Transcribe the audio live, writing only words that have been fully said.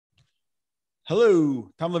Hello,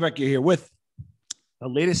 Tom Levecchia here with the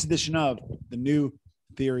latest edition of the New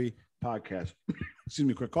Theory podcast. Excuse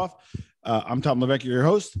me, quick cough. I'm Tom Levecchia, your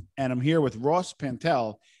host, and I'm here with Ross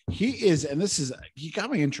Pantell. He got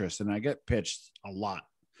my interest, and I get pitched a lot,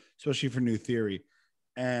 especially for New Theory.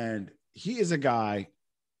 And he is a guy,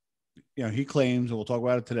 he claims, and we'll talk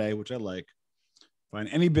about it today, which I like, find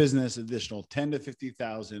any business additional $10,000 to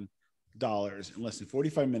 $50,000 in less than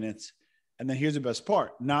 45 minutes. And then here's the best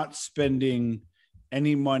part, not spending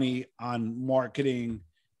any money on marketing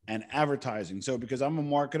and advertising. So because I'm a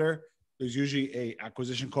marketer, there's usually a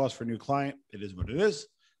acquisition cost for a new client. It is what it is.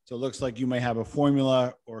 So it looks like you may have a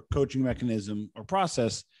formula or coaching mechanism or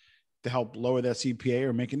process to help lower that CPA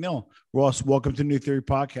or make it nil. Ross, welcome to New Theory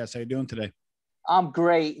Podcast. How you doing today? I'm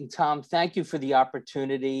great. And Tom, thank you for the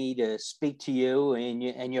opportunity to speak to you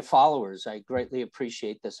and your followers. I greatly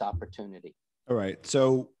appreciate this opportunity. All right.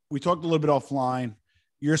 So we talked a little bit offline.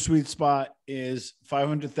 Your sweet spot is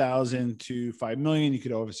 500,000 to 5 million. You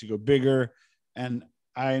could obviously go bigger. And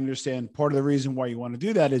I understand part of the reason why you want to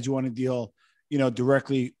do that is you want to deal,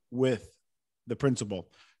 directly with the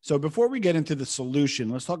principal. So before we get into the solution,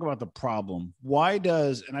 let's talk about the problem.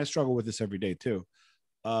 And I struggle with this every day too.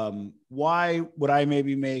 Why would I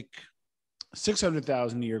maybe make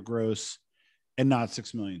 600,000 a year gross and not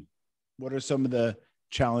 6 million? What are some of the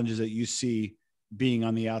challenges that you see being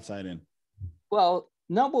on the outside in? Well,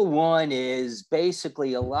 number one is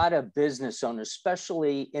basically a lot of business owners,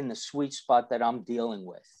 especially in the sweet spot that I'm dealing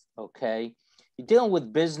with. Okay. You're dealing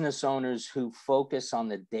with business owners who focus on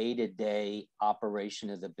the day-to-day operation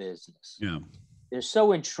of the business. Yeah. They're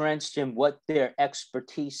so entrenched in what their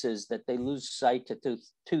expertise is that they lose sight to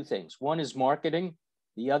two things. One is marketing.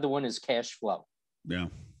 The other one is cash flow. Yeah.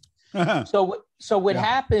 So what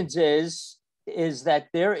happens is that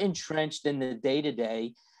they're entrenched in the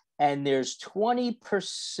day-to-day, and there's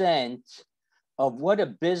 20% of what a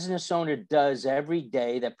business owner does every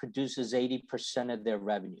day that produces 80% of their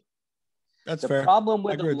revenue. That's fair. The problem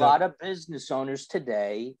with a lot of business owners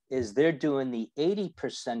today is they're doing the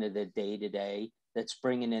 80% of the day-to-day that's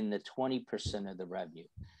bringing in the 20% of the revenue.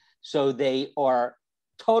 So they are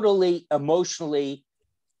totally emotionally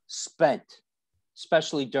spent,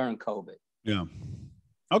 especially during COVID. Yeah.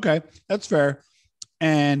 Okay. That's fair.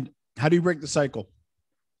 And how do you break the cycle?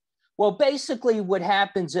 Well, basically what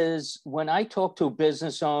happens is when I talk to a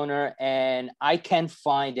business owner, and I can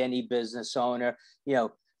find any business owner, $30,000,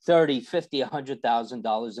 $50,000,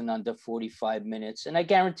 $100,000 in under 45 minutes. And I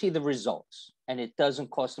guarantee the results. And it doesn't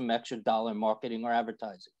cost them extra dollar marketing or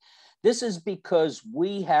advertising. This is because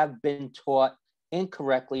we have been taught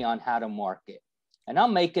incorrectly on how to market. And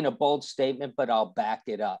I'm making a bold statement, but I'll back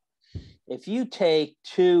it up. If you take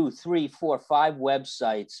 2, 3, 4, 5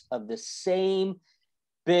 websites of the same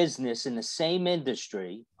business in the same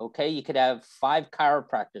industry, okay, you could have 5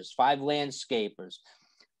 chiropractors, 5 landscapers,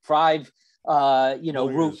 5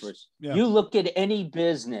 roofers. Yeah. You look at any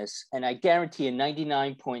business, and I guarantee you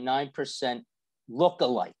 99.9% look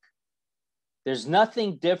alike. There's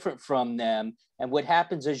nothing different from them. And what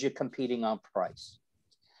happens is you're competing on price.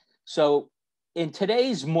 So in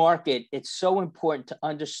today's market, it's so important to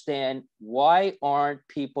understand why aren't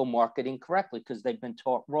people marketing correctly? Because they've been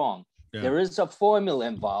taught wrong. Yeah. There is a formula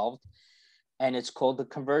involved, and it's called the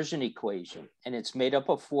conversion equation. And it's made up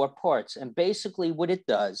of 4 parts. And basically what it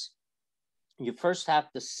does, you first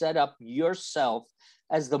have to set up yourself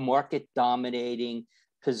as the market dominating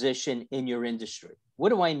position in your industry. What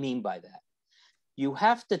do I mean by that? You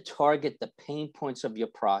have to target the pain points of your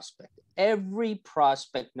prospect. Every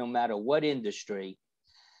prospect, no matter what industry,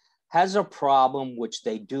 has a problem which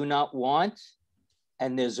they do not want,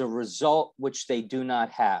 and there's a result which they do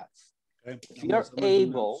not have. Okay.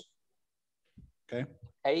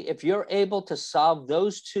 If you're able to solve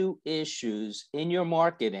those 2 issues in your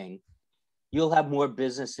marketing, you'll have more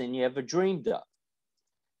business than you ever dreamed of.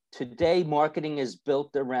 Today, marketing is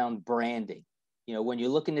built around branding. When you're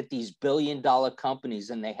looking at these billion-dollar companies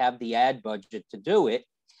and they have the ad budget to do it,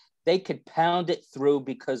 they could pound it through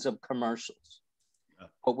because of commercials. Yeah.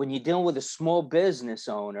 But when you're dealing with a small business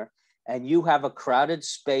owner and you have a crowded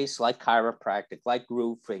space like chiropractic, like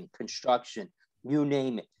roofing, construction, you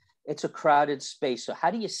name it, it's a crowded space. So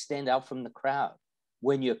how do you stand out from the crowd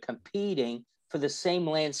when you're competing for the same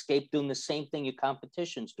landscape, doing the same thing your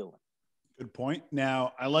competition's doing? Good point.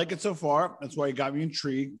 Now, I like it so far. That's why you got me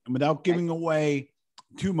intrigued. And without giving away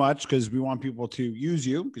too much, because we want people to use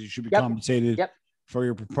you, because you should be compensated for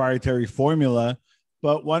your proprietary formula.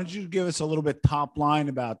 But why don't you give us a little bit top line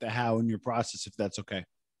about the how in your process, if that's okay?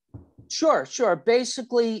 Sure.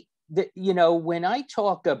 Basically, when I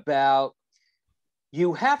talk about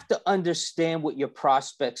You have to understand what your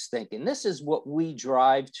prospects think. And this is what we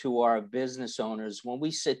drive to our business owners. When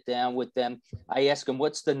we sit down with them, I ask them,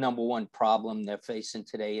 what's the number one problem they're facing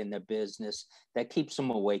today in their business that keeps them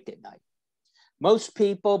awake at night? Most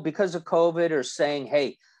people, because of COVID, are saying,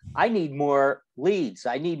 hey, I need more leads.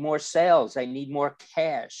 I need more sales. I need more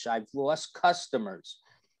cash. I've lost customers.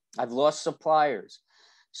 I've lost suppliers.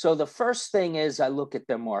 So the first thing is I look at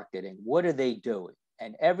their marketing. What are they doing?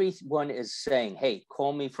 And everyone is saying, hey,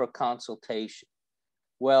 call me for a consultation.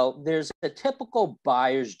 Well, there's a typical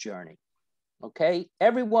buyer's journey, okay?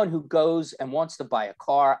 Everyone who goes and wants to buy a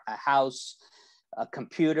car, a house, a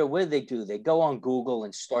computer, what do? They go on Google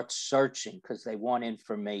and start searching because they want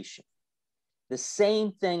information. The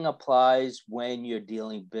same thing applies when you're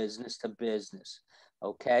dealing business to business,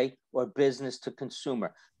 okay? Or business to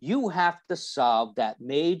consumer. You have to solve that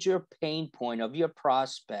major pain point of your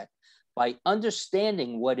prospect by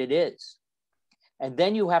understanding what it is. And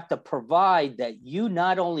then you have to provide that you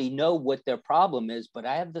not only know what their problem is, but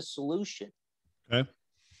I have the solution. Okay.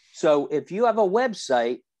 So if you have a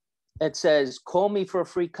website that says, call me for a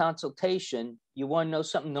free consultation, you want to know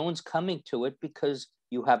something, no one's coming to it because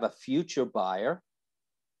you have a future buyer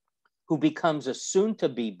who becomes a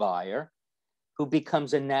soon-to-be buyer, who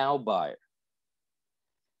becomes a now buyer.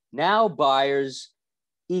 Now buyers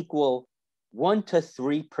equal 1 to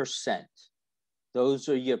 3%. Those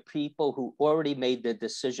are your people who already made the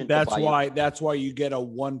decision That's to buy. That's why you get a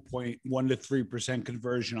 1.1 to 3%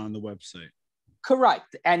 conversion on the website.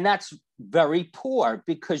 Correct. And that's very poor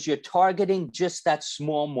because you're targeting just that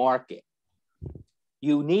small market.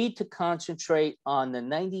 You need to concentrate on the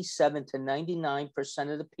 97 to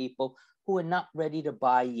 99% of the people who are not ready to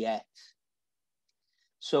buy yet.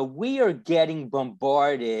 So we are getting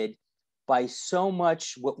bombarded by so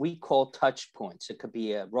much what we call touch points. It could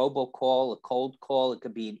be a robocall, a cold call, it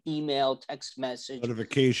could be an email, text message,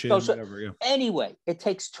 notification, whatever. Yeah. Anyway, it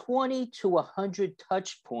takes 20 to 100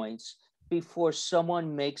 touch points before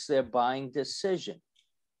someone makes their buying decision.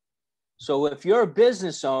 So if you're a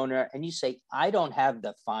business owner and you say, I don't have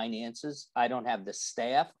the finances, I don't have the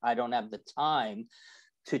staff, I don't have the time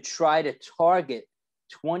to try to target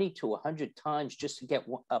 20 to 100 times just to get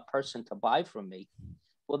a person to buy from me,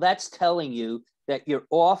 well, that's telling you that you're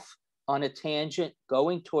off on a tangent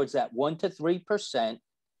going towards that 1 to 3%,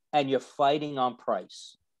 and you're fighting on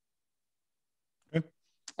price. Okay.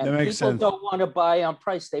 And people don't want to buy on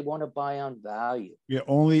price. They want to buy on value. Yeah,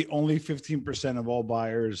 only 15% of all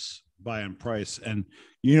buyers buy on price. And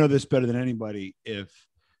you know this better than anybody. If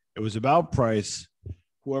it was about price,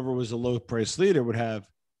 whoever was a low price leader would have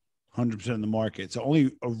 100% of the market. So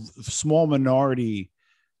only a small minority.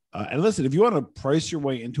 And listen, if you want to price your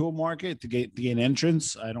way into a market to gain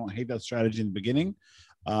entrance, I don't hate that strategy in the beginning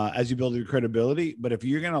as you build your credibility. But if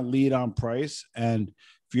you're going to lead on price and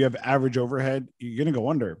if you have average overhead, you're going to go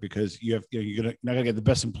under because you're not going to get the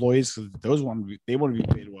best employees because they want to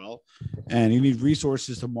be paid well, and you need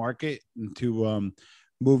resources to market and to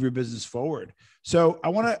move your business forward. So I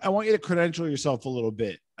want you to credential yourself a little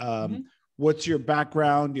bit. What's your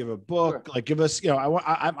background? Do you have a book? Sure. Like, give us.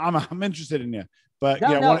 I'm interested in you. But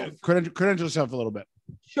credential yourself a little bit.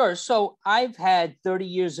 Sure. So I've had 30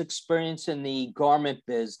 years experience in the garment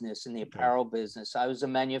business, in the apparel business. I was a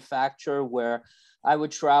manufacturer where I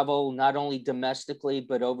would travel not only domestically,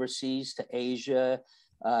 but overseas to Asia,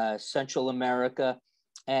 Central America.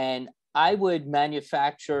 And I would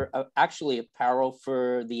manufacture actually apparel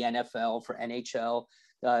for the NFL, for NHL,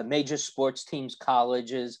 major sports teams,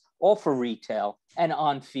 colleges, all for retail and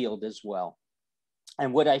on field as well.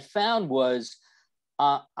 And what I found was,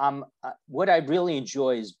 what I really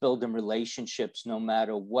enjoy is building relationships no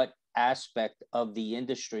matter what aspect of the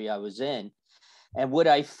industry I was in. And what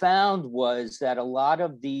I found was that a lot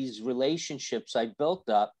of these relationships I built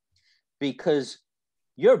up because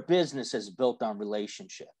your business is built on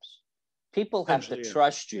relationships. People have to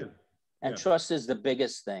trust you, and trust is the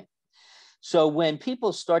biggest thing. So when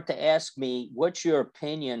people start to ask me, what's your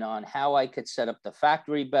opinion on how I could set up the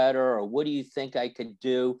factory better, or what do you think I could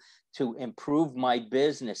do to improve my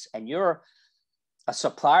business? And you're a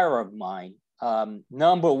supplier of mine.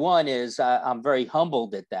 Number one is I'm very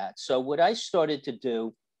humbled at that. So what I started to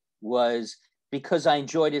do was, because I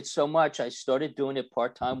enjoyed it so much, I started doing it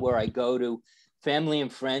part-time where I go to family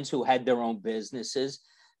and friends who had their own businesses.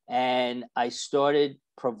 And I started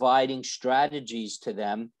providing strategies to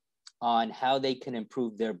them on how they can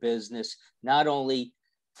improve their business, not only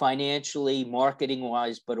financially,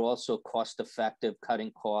 marketing-wise, but also cost-effective,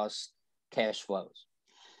 cutting costs, cash flows.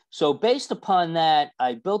 So based upon that,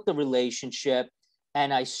 I built the relationship,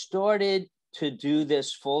 and I started to do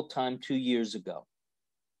this full-time 2 years ago.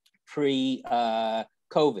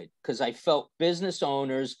 pre-COVID, because I felt business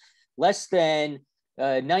owners, less than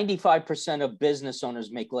 95% of business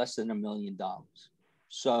owners make less than $1 million.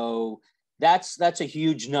 So that's a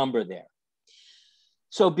huge number there.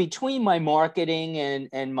 So between my marketing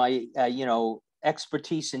and my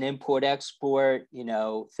expertise in import export,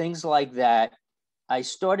 things like that, I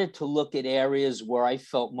started to look at areas where I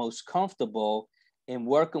felt most comfortable in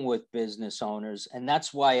working with business owners. And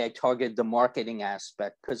that's why I targeted the marketing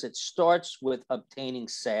aspect, because it starts with obtaining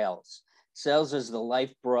sales. Sales is the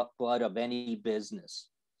lifeblood of any business.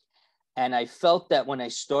 And I felt that when I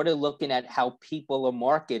started looking at how people are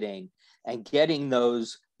marketing and getting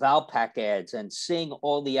those Valpak ads and seeing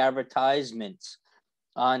all the advertisements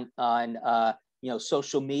on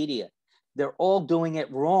social media, they're all doing it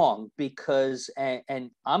wrong, because,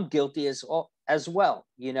 and I'm guilty as well.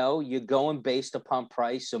 You're going based upon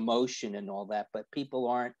price, emotion, and all that, but people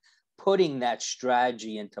aren't putting that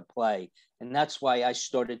strategy into play. And that's why I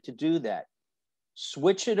started to do that.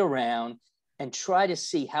 Switch it around and try to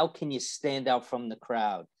see how can you stand out from the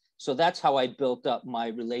crowd. So that's how I built up my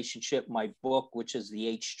relationship, my book, which is the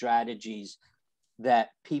 8 strategies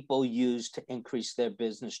that people use to increase their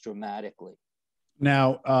business dramatically.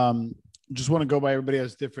 Now, just want to go by, everybody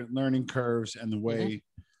has different learning curves and the way,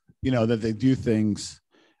 that they do things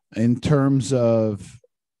in terms of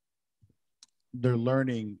their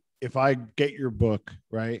learning. If I get your book,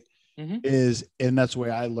 right, and that's the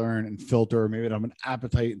way I learn and filter, or maybe I have an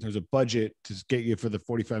appetite in terms of budget to get you for the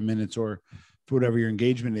 45 minutes or for whatever your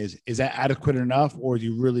engagement is that adequate enough, or do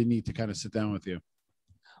you really need to kind of sit down with you?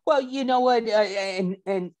 Well, you know what,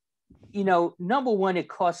 number one, it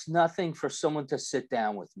costs nothing for someone to sit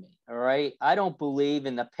down with me. All right. I don't believe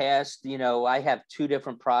in the past, I have 2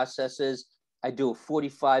 different processes. I do a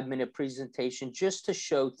 45-minute presentation just to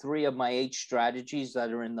show 3 of my 8 strategies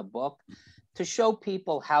that are in the book, to show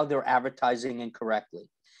people how they're advertising incorrectly.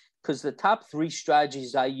 Because the top 3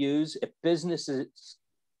 strategies I use, if businesses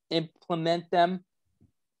implement them,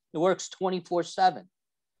 it works 24/7.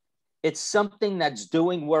 It's something that's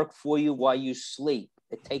doing work for you while you sleep.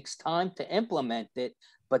 It takes time to implement it,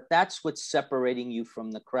 but that's what's separating you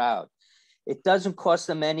from the crowd. It doesn't cost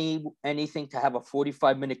them anything to have a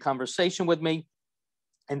 45-minute conversation with me.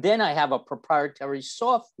 And then I have a proprietary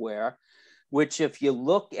software, which, if you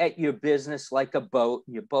look at your business like a boat,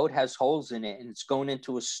 your boat has holes in it and it's going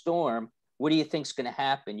into a storm, what do you think is going to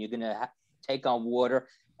happen? You're going to take on water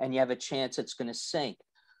and you have a chance it's going to sink.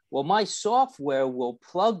 Well, my software will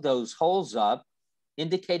plug those holes up,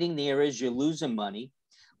 indicating the areas you're losing money,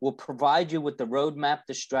 will provide you with the roadmap,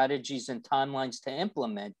 the strategies and timelines to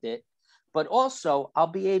implement it. But also, I'll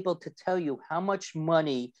be able to tell you how much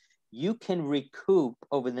money you can recoup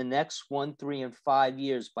over the next 1, 3, and 5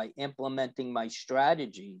 years by implementing my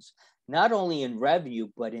strategies, not only in revenue,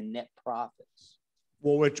 but in net profits.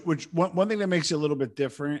 Well, which one thing that makes it a little bit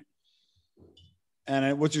different,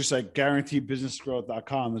 and what's your site,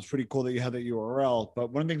 guaranteedbusinessgrowth.com. It's pretty cool that you have that URL.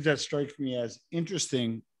 But one of the things that strikes me as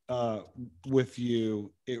interesting with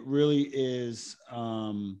you, it really is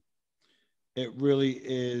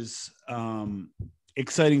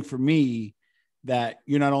exciting for me that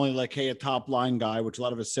you're not only like, hey, a top line guy, which a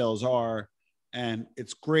lot of his sales are, and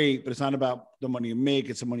it's great, but it's not about the money you make,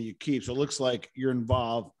 it's the money you keep. So it looks like you're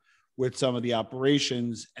involved with some of the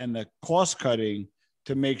operations and the cost cutting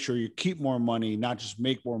to make sure you keep more money, not just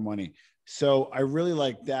make more money. So I really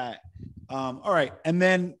like that. All right. And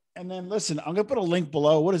then listen, I'm going to put a link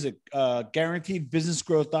below. What is it?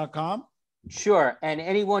 Guaranteedbusinessgrowth.com. Sure. And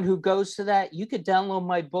anyone who goes to that, you could download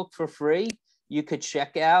my book for free. You could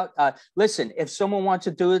check out. Listen, if someone wants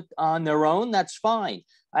to do it on their own, that's fine.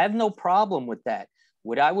 I have no problem with that.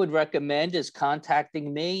 What I would recommend is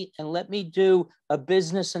contacting me and let me do a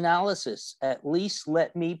business analysis. At least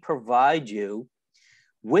let me provide you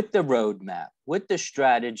with the roadmap, with the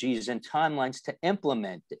strategies and timelines to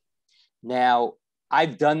implement it. Now,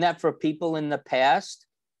 I've done that for people in the past,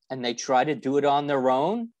 and they try to do it on their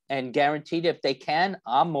own, and guaranteed if they can,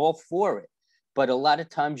 I'm all for it. But a lot of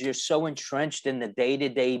times you're so entrenched in the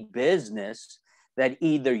day-to-day business that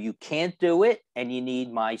either you can't do it and you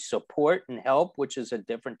need my support and help, which is a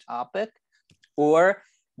different topic, or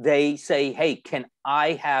they say, hey, can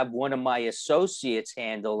I have one of my associates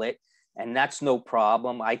handle it? And that's no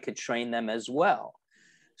problem. I could train them as well.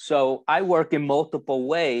 So I work in multiple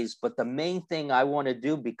ways, but the main thing I want to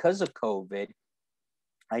do because of COVID,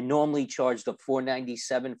 I normally charge the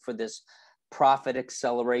 $497 for this profit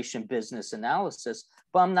acceleration business analysis,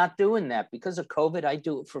 but I'm not doing that. Because of COVID, I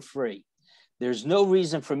do it for free. There's no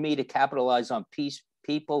reason for me to capitalize on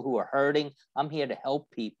people who are hurting. I'm here to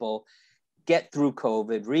help people get through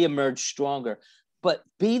COVID, reemerge stronger. but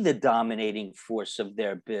be the dominating force of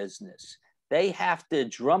their business. They have to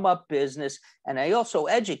drum up business. And I also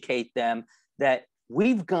educate them that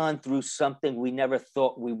we've gone through something we never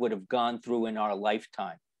thought we would have gone through in our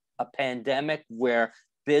lifetime, a pandemic where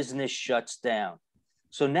business shuts down.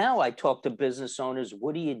 So now I talk to business owners,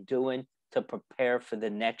 what are you doing to prepare for the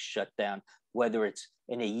next shutdown, whether it's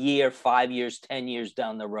in a year, 5 years, 10 years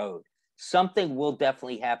down the road? Something will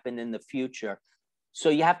definitely happen in the future. So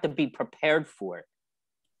you have to be prepared for it.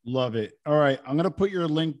 Love it. All right. I'm going to put your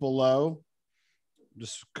link below.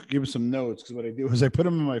 Just give some notes, because what I do is I put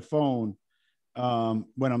them in my phone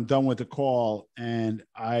when I'm done with the call, and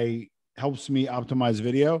helps me optimize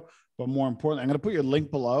video. But more importantly, I'm going to put your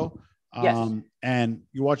link below. Yes. And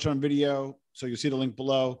you watch it on video, so you see the link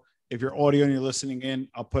below. If you're audio and you're listening in,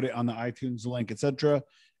 I'll put it on the iTunes link, etc.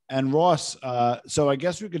 And Ross, so I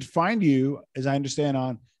guess we could find you, as I understand,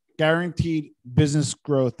 on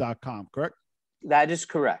guaranteedbusinessgrowth.com, correct? That is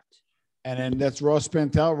correct. And then that's Ross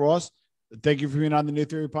Pantell. Ross, thank you for being on the New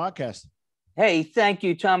Theory podcast. Hey, thank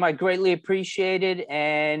you, Tom. I greatly appreciate it.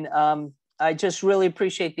 And I just really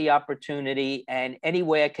appreciate the opportunity. And any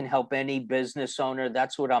way I can help any business owner,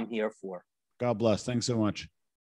 that's what I'm here for. God bless. Thanks so much.